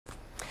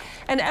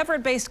An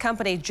Everett-based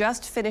company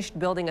just finished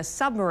building a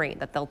submarine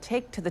that they'll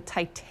take to the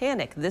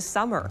Titanic this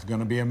summer. It's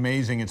going to be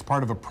amazing. It's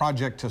part of a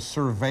project to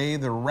survey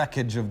the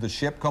wreckage of the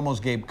ship. KOMO's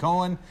Gabe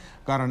Cohen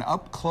got an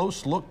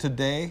up-close look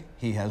today.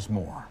 He has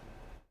more.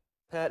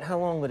 Pat, how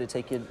long would it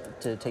take you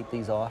to take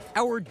these off?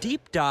 Our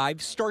deep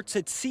dive starts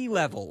at sea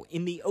level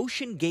in the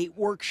Oceangate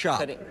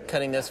workshop.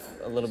 Cutting this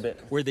a little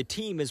bit. Where the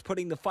team is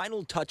putting the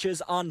final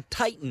touches on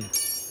Titan,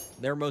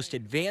 their most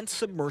advanced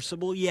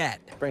submersible yet.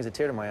 Brings a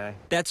tear to my eye.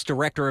 That's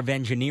Director of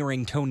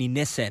Engineering Tony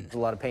Nissen. It's a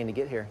lot of pain to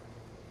get here.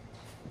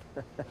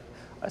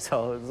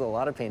 So it was a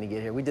lot of pain to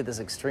get here. We did this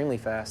extremely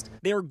fast.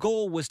 Their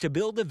goal was to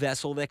build a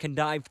vessel that can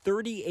dive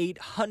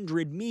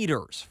 3,800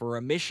 meters for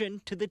a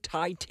mission to the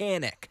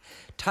Titanic.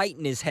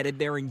 Titan is headed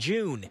there in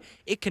June.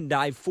 It can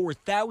dive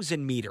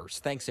 4,000 meters,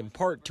 thanks in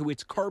part to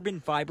its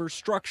carbon fiber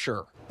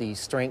structure. The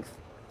strength,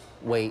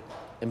 weight,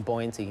 and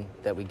buoyancy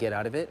that we get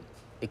out of it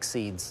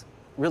exceeds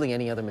really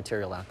any other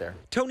material out there.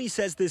 Tony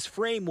says this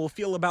frame will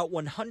feel about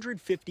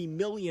 150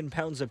 million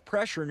pounds of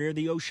pressure near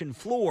the ocean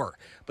floor,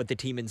 but the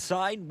team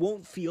inside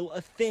won't feel a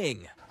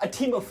thing. A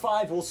team of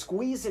 5 will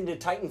squeeze into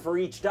Titan for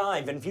each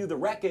dive and view the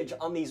wreckage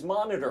on these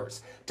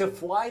monitors. To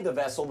fly the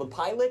vessel, the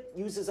pilot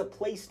uses a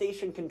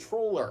PlayStation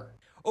controller.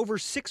 Over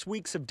 6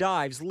 weeks of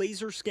dives,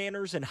 laser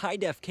scanners and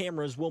high-def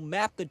cameras will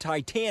map the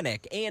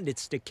Titanic and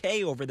its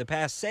decay over the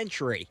past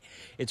century.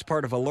 It's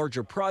part of a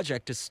larger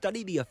project to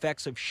study the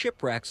effects of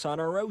shipwrecks on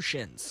our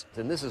oceans.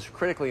 And this is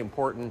critically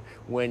important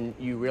when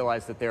you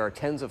realize that there are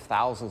tens of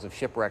thousands of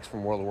shipwrecks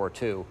from World War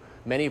II,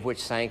 many of which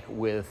sank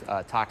with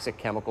toxic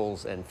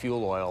chemicals and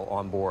fuel oil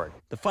on board.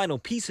 The final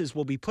pieces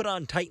will be put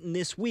on Titan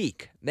this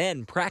week.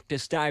 Then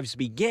practice dives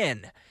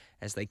begin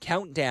as they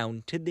count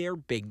down to their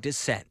big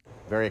descent.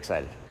 Very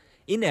excited.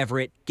 In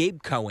Everett,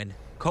 Gabe Cohen,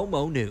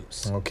 KOMO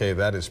News. Okay,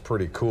 that is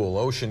pretty cool.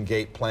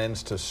 Oceangate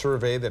plans to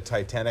survey the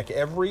Titanic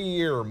every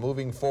year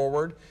moving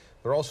forward.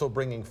 They're also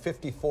bringing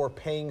 54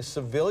 paying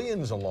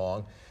civilians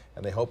along,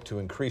 and they hope to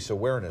increase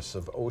awareness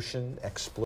of ocean exploration.